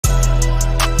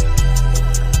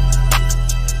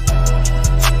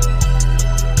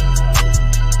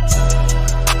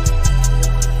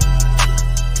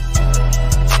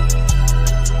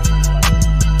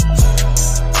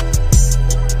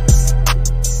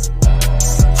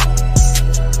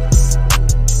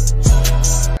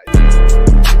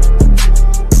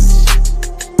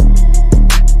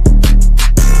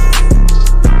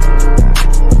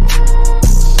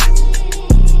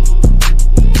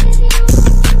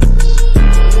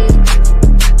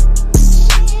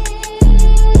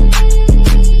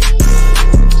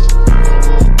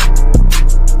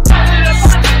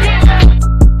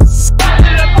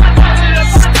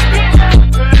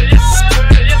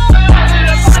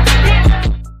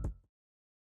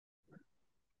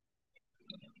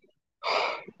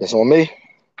It's on me.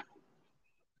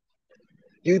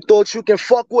 You thought you can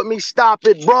fuck with me? Stop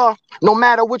it, bruh. No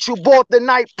matter what you bought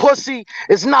tonight, pussy,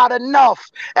 it's not enough.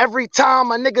 Every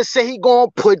time a nigga say he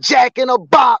gonna put Jack in a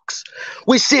box,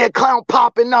 we see a clown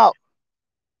popping up.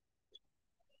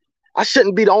 I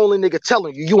shouldn't be the only nigga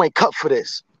telling you you ain't cut for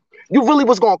this. You really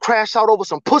was gonna crash out over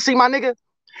some pussy, my nigga?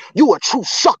 You a true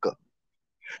sucker.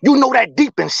 You know that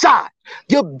deep inside.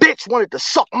 Your bitch wanted to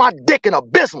suck my dick in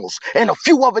abysmals and a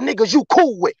few other niggas you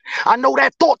cool with. I know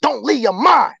that thought don't leave your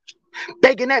mind.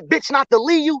 Begging that bitch not to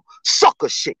leave you, sucker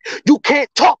shit. You can't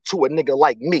talk to a nigga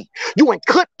like me. You ain't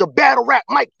clipped the battle rap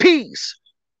Mike P's.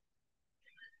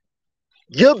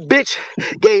 Your bitch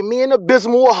gave me an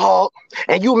abysmal a hug,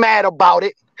 and you mad about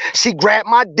it. She grabbed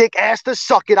my dick, asked to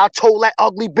suck it. I told that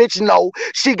ugly bitch no.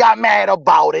 She got mad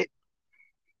about it.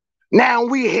 Now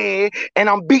we here, and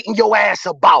I'm beating your ass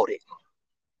about it.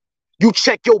 You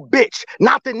check your bitch,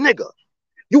 not the nigga.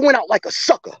 You went out like a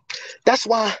sucker. That's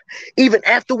why even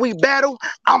after we battle,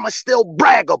 I'ma still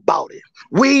brag about it.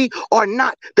 We are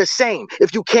not the same.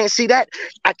 If you can't see that,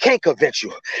 I can't convince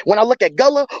you. When I look at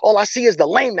Gullah, all I see is the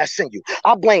lame that's in you.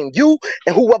 I blame you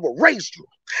and whoever raised you.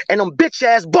 And them bitch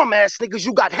ass, bum ass niggas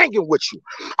you got hanging with you.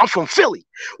 I'm from Philly,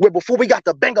 where before we got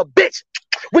the banger bitch,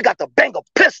 we got the banger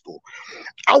pistol.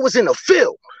 I was in the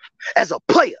field as a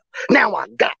player. Now I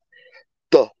got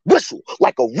the whistle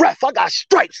like a ref. I got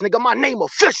stripes, nigga. My name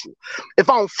official. If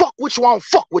I don't fuck with you, I don't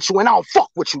fuck with you, and I don't fuck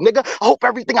with you, nigga. I hope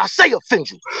everything I say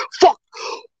offends you. Fuck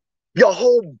your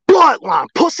whole bloodline,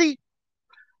 pussy.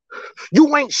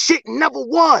 You ain't shit, never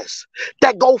was.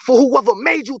 That go for whoever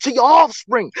made you to your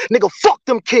offspring. Nigga, fuck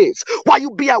them kids. While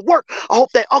you be at work, I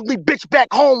hope that ugly bitch back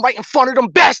home right in front of them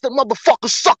bastard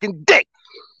motherfuckers sucking dick.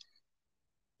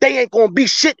 They ain't gonna be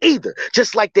shit either,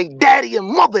 just like they daddy and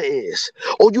mother is.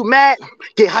 Oh, you mad?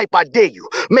 Get hype, I dare you.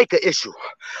 Make an issue.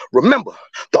 Remember,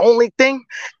 the only thing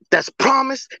that's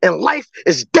promised in life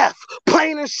is death.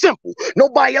 Plain and simple.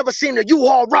 Nobody ever seen a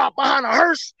U-Haul rob behind a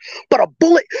hearse, but a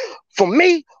bullet for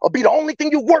me will be the only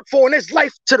thing you work for in this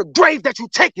life to the grave that you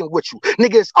taking with you.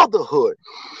 Nigga, it's otherhood.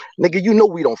 Nigga, you know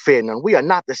we don't fear none. We are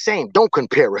not the same. Don't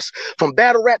compare us. From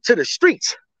battle rap to the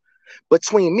streets.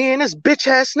 Between me and this bitch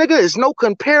ass nigga is no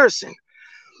comparison.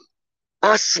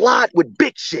 I slide with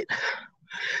big shit.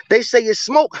 They say it's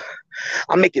smoke.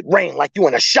 I make it rain like you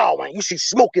in a shower and you see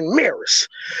smoke in mirrors.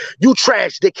 You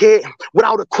trash, dickhead,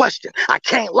 without a question. I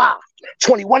can't lie.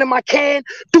 21 in my can,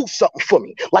 do something for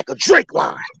me, like a Drake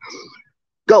line.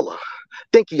 Gullah,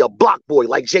 think you're a block boy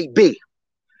like JB.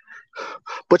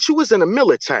 But you was in the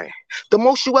military. The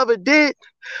most you ever did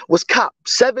was cop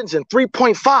 7s and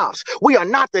 3.5s. We are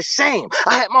not the same.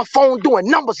 I had my phone doing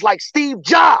numbers like Steve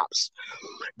Jobs.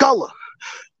 Gullah,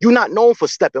 you not known for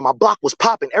stepping. My block was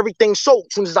popping. Everything sold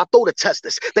as soon as I throw the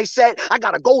testers. They said I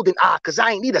got a golden eye because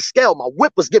I ain't need a scale. My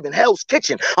whip was giving Hell's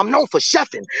Kitchen. I'm known for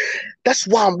chefing. That's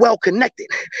why I'm well connected.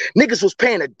 Niggas was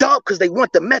paying a dub because they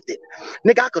want the method.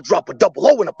 Nigga, I could drop a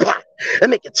 00 in a pot and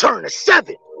make it turn to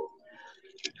 7.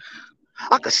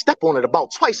 I could step on it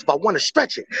about twice if I want to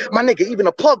stretch it. My nigga, even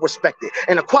a plug respected.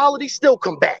 And the quality still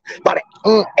come back. By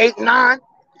the 8, 9,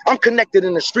 I'm connected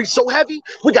in the street so heavy,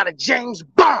 we got a James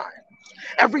Bond.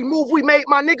 Every move we made,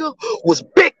 my nigga, was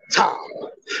big time.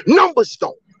 Numbers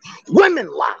don't. Women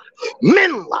lie.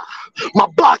 Men lie. My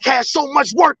block had so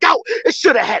much work out, it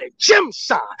should have had a gym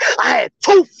sign. I had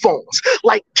 2 phones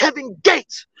like Kevin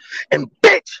Gates. And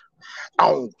bitch, I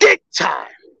don't get tired.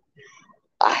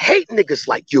 I hate niggas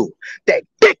like you, that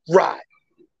dick ride.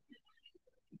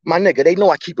 My nigga, they know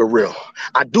I keep it real.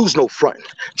 I do's no frontin'.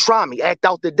 Try me, act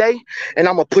out today, and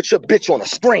I'ma put your bitch on a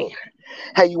screen.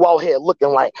 Hey, you out here looking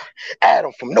like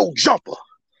Adam from No Jumper.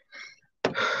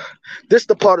 This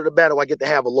the part of the battle I get to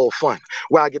have a little fun,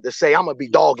 where I get to say, I'ma be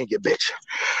dogging your bitch.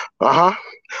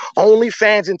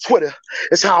 OnlyFans and Twitter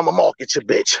is how I'ma market your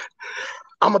bitch.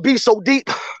 I'ma be so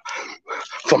deep,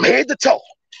 from head to toe.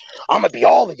 I'ma be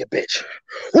all of your bitch.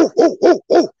 Ooh, ooh, ooh,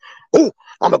 ooh, ooh.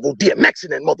 I'ma go DMX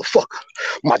in that motherfucker.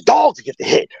 My dogs get the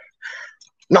hit.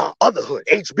 Nah, other hood,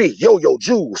 HB, Yo-Yo,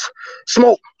 Jules,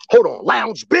 Smoke, hold on,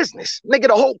 Lounge Business. Nigga,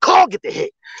 the whole car get the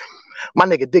hit. My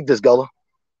nigga, dig this, Gullah.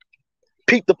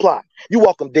 Peep the plot. You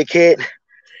welcome, dickhead.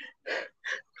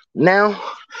 Now,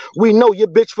 we know you're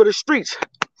bitch for the streets,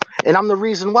 and I'm the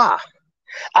reason why.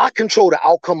 I control the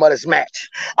outcome of this match.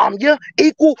 I'm your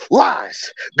equal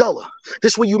lies. Gullah,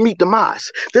 this where you meet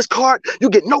demise. This card, you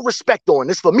get no respect on.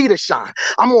 This for me to shine.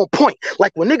 I'm on point.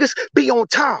 Like when niggas be on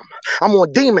time, I'm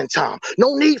on demon time.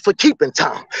 No need for keeping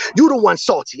time. You the one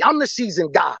salty. I'm the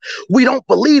seasoned guy. We don't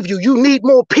believe you. You need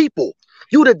more people.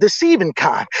 You the deceiving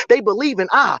kind. They believe in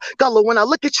Gullah, when I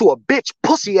look at you, a bitch,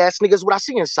 pussy ass niggas, what I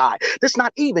see inside. That's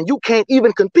not even. You can't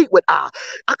even compete with I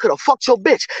could have fucked your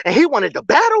bitch. And he wanted to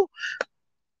battle?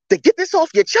 To get this off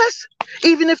your chest,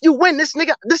 even if you win, this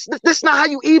nigga, this not how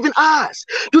you even odds.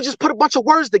 You just put a bunch of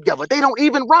words together. They don't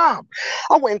even rhyme.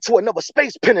 I went into another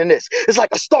space pen in this. It's like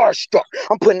a starstruck.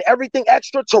 I'm putting everything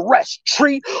extra to rest.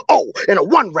 Tree, in a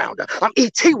one rounder. I'm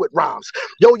ET with rhymes.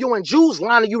 Yo and Jews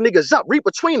lining you niggas up. Read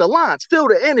between the lines. Feel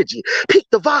the energy. Peak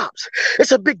the vibes.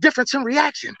 It's a big difference in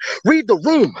reaction. Read the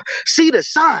room. See the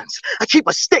signs. I keep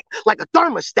a stick like a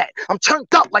thermostat. I'm turned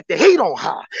up like the heat on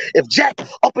high. If Jack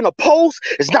up in a pose,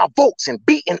 it's not votes and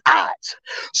beating odds.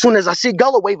 Soon as I see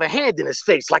Gullah wave a hand in his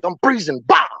face like I'm breezing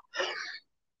by.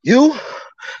 You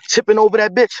tipping over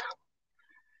that bitch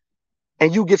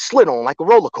and you get slid on like a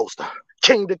roller coaster.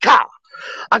 King to cow.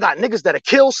 I got niggas that'll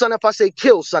kill son if I say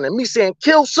kill son, and me saying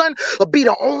kill son will be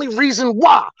the only reason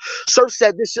why. Surf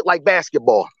said this shit like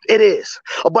basketball. It is.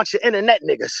 A bunch of internet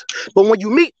niggas. But when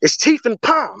you meet, it's teeth and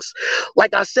palms.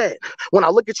 Like I said, when I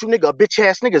look at you nigga, a bitch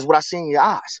ass niggas, what I see in your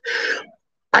eyes.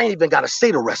 I ain't even got to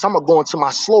say the rest. I'm going to go into my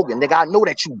slogan. Nigga, I know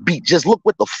that you beat. Just look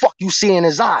what the fuck you see in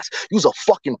his eyes. You's a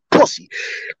fucking pussy.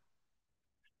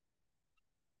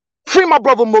 Free my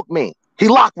brother Mook Mean. He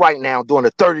locked right now doing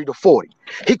a 30 to 40.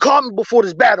 He called me before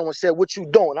this battle and said, what you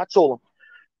doing? I told him,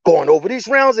 going over these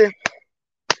rounds and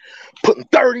putting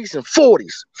 30s and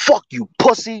 40s. Fuck you,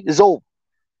 pussy. It's over.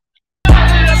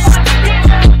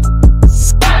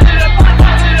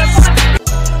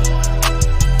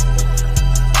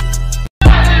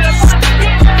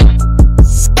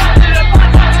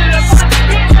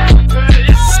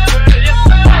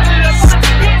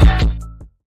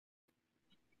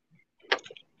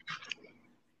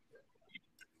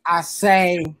 I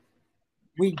say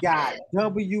we got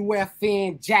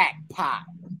WFN Jackpot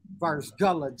versus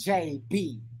GULLAH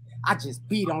JB. I just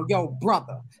beat on your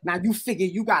brother. Now you figure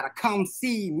you gotta come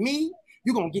see me?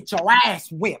 You gonna get your ass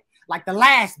whipped like the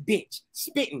last bitch,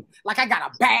 spitting like I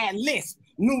got a bad list.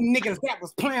 New niggas that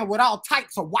was playing with all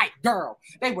types of white girl.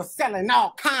 They was selling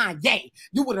all Kanye.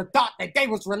 You would have thought that they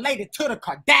was related to the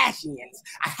Kardashians.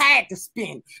 I had to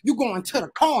spin. You going to the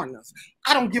corners.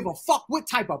 I don't give a fuck what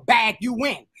type of bag you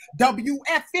in.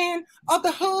 WFN of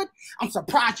the hood? I'm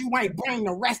surprised you ain't bring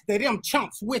the rest of them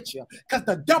chumps with you. Cause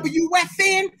the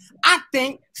WFN, I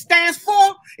think, stands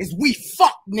for is we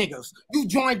fuck niggas. You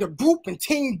joined the group and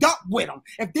teamed up with them.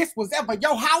 If this was ever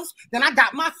your house, then I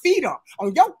got my feet up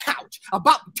on your couch.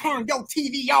 About to turn your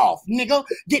TV off, nigga.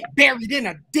 Get buried in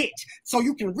a ditch so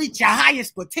you can reach your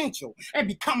highest potential and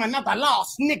become another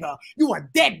lost nigga. You a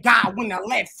dead guy when the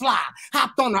lead fly.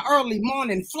 Hopped on an early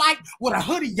morning flight with a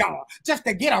hoodie on just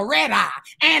to get a red eye.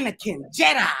 Anakin,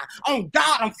 Jedi. On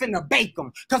God, I'm finna bake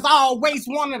them. Cause I always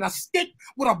wanted a stick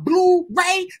with a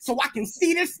Blu-ray so I can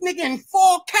see this nigga in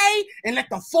 4K and let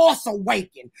the force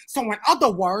awaken. So in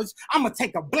other words, I'ma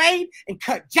take a blade and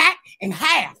cut Jack in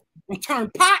half and turn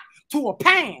pot to a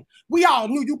pan. We all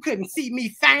knew you couldn't see me,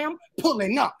 fam,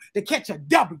 pulling up to catch a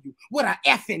W with a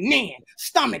effing N.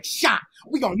 Stomach shot.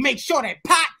 We gonna make sure that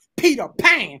pot Peter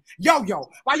Pan. Yo,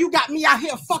 why you got me out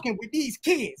here fucking with these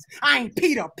kids? I ain't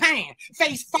Peter Pan.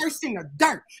 Face first in the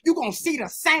dirt. You gonna see the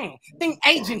sand. Think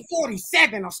Agent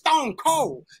 47 or Stone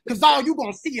Cold. Cause all you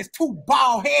gonna see is two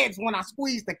bald heads when I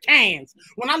squeeze the cans.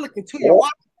 When I look into your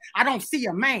eyes, I don't see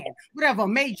a man. Whatever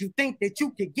made you think that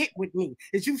you could get with me?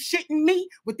 Is you shitting me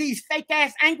with these fake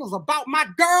ass angles about my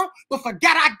girl? But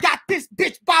forget I got this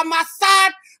bitch by my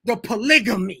side? The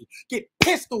polygamy. Get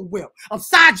pistol whipped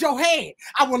upside your head.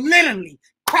 I will literally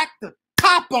crack the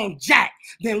top on Jack,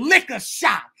 then lick a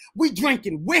shot. We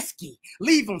drinking whiskey,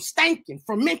 leave them stinking,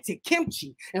 fermented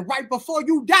kimchi. And right before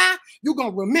you die, you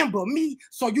gonna remember me.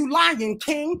 So you Lion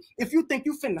King, if you think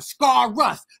you finna scar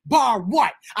us, bar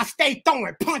what? I stay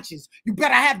throwing punches. You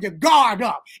better have your guard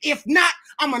up. If not,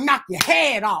 I'ma knock your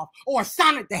head off or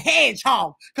Sonic the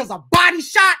Hedgehog. Cause a body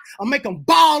shot will make them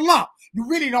ball up. You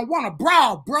really don't want to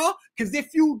brawl, bruh. Cause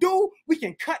if you do, we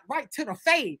can cut right to the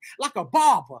fade like a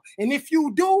barber. And if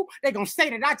you do, they gonna say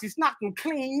that I just knocked them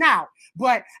clean out.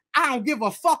 But I don't give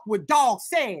a fuck what dog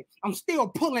said. I'm still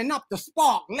pulling up the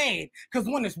spark lead. Cause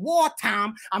when it's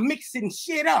wartime, I'm mixing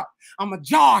shit up. I'm a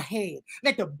jarhead.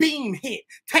 Let the beam hit.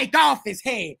 Take off his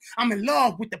head. I'm in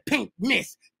love with the pink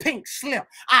miss. Pink slip.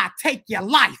 I take your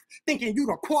life. Thinking you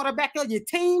the quarterback of your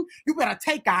team? You better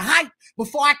take a hike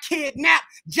before I kidnap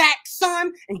Jack's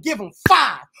son and give him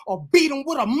 5 or beat him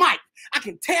with a mic. I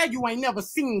can tell you ain't never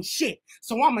seen shit.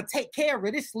 So I'ma take care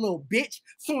of this little bitch.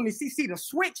 Soon as he see the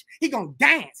switch, he gonna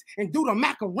dance and do the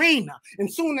Macarena.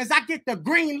 And soon as I get the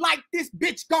green light, this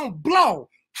bitch gonna blow.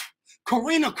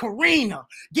 Karina,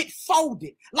 get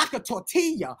folded like a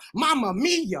tortilla. Mama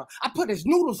mia, I put his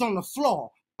noodles on the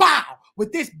floor. Bow,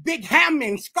 with this big hammer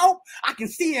and scope, I can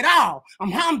see it all.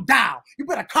 I'm down. You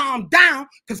better calm down,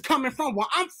 cause coming from where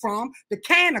I'm from, the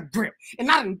can of grip.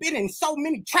 And I done been in so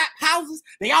many trap houses,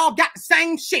 they all got the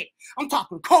same shit. I'm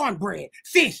talking cornbread,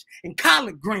 fish, and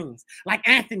collard greens, like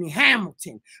Anthony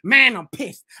Hamilton. Man, I'm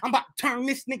pissed. I'm about to turn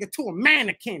this nigga to a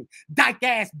mannequin. Dyke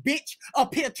ass bitch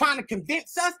up here trying to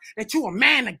convince us that you a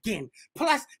man again.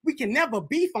 Plus, we can never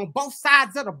beef on both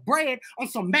sides of the bread on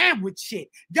some manwich shit.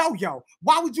 Yo,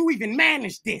 why would you even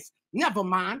manage this? Never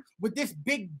mind. With this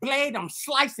big blade, I'm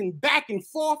slicing back and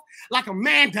forth like a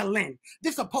mandolin.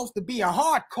 This supposed to be a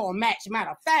hardcore match,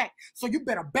 matter of fact, so you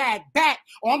better bag back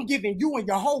or I'm giving you and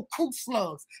your whole crew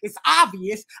slugs. It's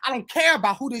obvious I don't care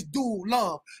about who this dude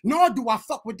love, nor do I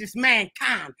fuck with this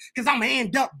mankind, because I'm gonna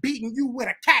end up beating you with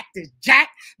a cactus, Jack.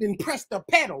 Then press the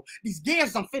pedal. These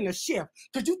gears I'm finna shift,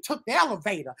 because you took the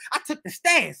elevator. I took the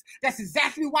stairs. That's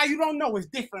exactly why you don't know it's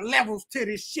different levels to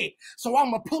this shit. So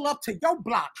I'm gonna pull up to your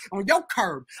block on your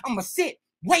curb. I'm gonna sit,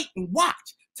 wait, and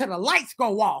watch till the lights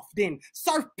go off. Then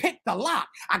surf pick the lock.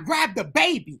 I grab the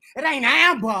baby. It ain't an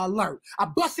Amber Alert. I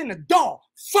bust in the door,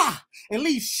 and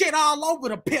leave shit all over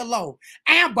the pillow.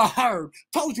 Amber Heard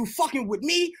told you fucking with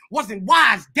me wasn't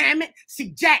wise, damn it. See,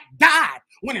 Jack died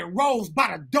when it rolls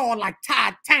by the door like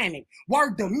Titanic.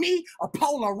 Word to me, a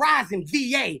polarizing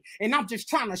VA. And I'm just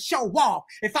trying to show off.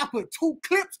 If I put 2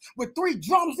 clips with 3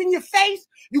 drums in your face,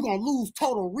 you gonna lose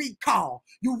total recall.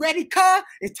 You ready, cuz?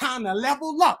 It's time to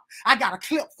level up. I got a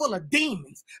clip full of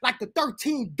demons, like the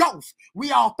 13 ghosts.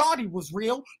 We all thought he was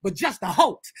real, but just a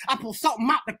hoax. I pull something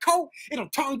out the coat, it'll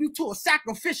turn you to a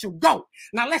sacrificial goat.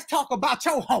 Now let's talk about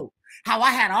your hoe. How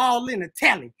I had all in the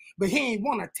telly, but he ain't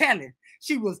wanna tell it.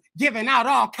 She was giving out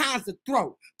all kinds of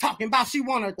throat, talking about she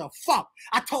wanted to fuck.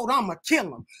 I told her I'ma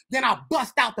kill him. Then I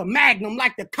bust out the magnum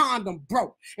like the condom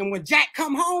broke. And when Jack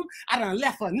come home, I done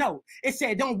left a note. It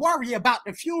said, don't worry about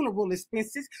the funeral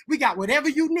expenses. We got whatever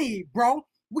you need, bro.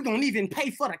 We're gonna even pay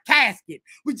for the casket.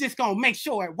 We just gonna make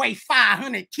sure it weighs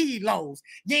 500 kilos.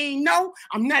 You ain't know?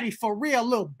 I'm nutty for real,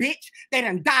 little bitch. They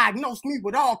done diagnosed me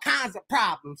with all kinds of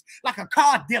problems, like a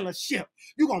car dealership.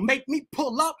 You gonna make me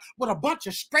pull up with a bunch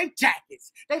of straight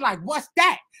jackets. They like, what's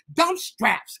that? Dump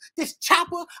straps. This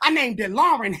chopper, I named it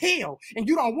Lauryn Hill. And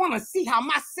you don't wanna see how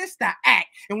my sister act.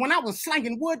 And when I was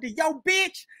slinging wood to your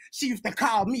bitch, she used to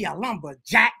call me a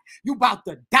lumberjack. You about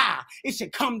to die. It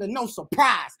should come to no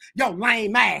surprise. Yo,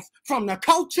 lame ass. From the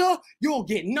culture, you'll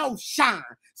get no shine.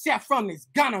 Except from this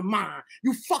gun of mine.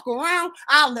 You fuck around,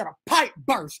 I'll let a pipe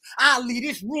burst. I'll leave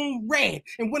this room red.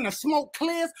 And when the smoke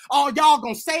clears, all y'all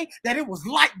gonna say that it was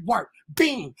light work.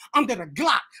 Beam under the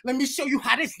Glock. Let me show you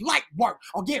how this light work.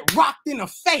 Or get rocked in the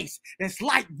face. That's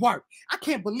light work. I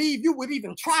can't believe you would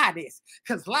even try this.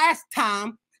 Cause last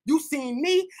time you seen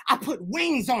me, I put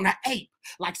wings on an ape.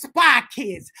 Like Spy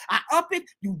Kids. I up it,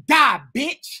 you die,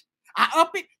 bitch. I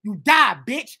up it, you die,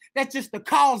 bitch. That's just the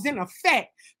cause and effect.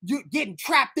 You getting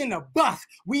trapped in a bus.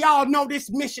 We all know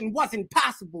this mission wasn't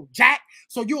possible, Jack.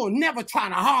 So you'll never try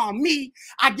to harm me.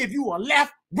 I give you a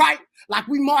left, right, like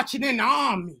we marching in the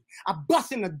army. I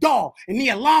bust in the door and the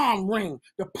alarm ring.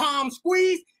 The palm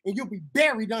squeeze and you'll be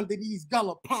buried under these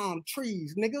Gullah palm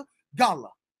trees, nigga.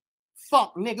 Gullah.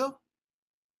 Fuck, nigga.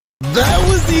 That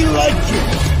was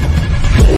electric.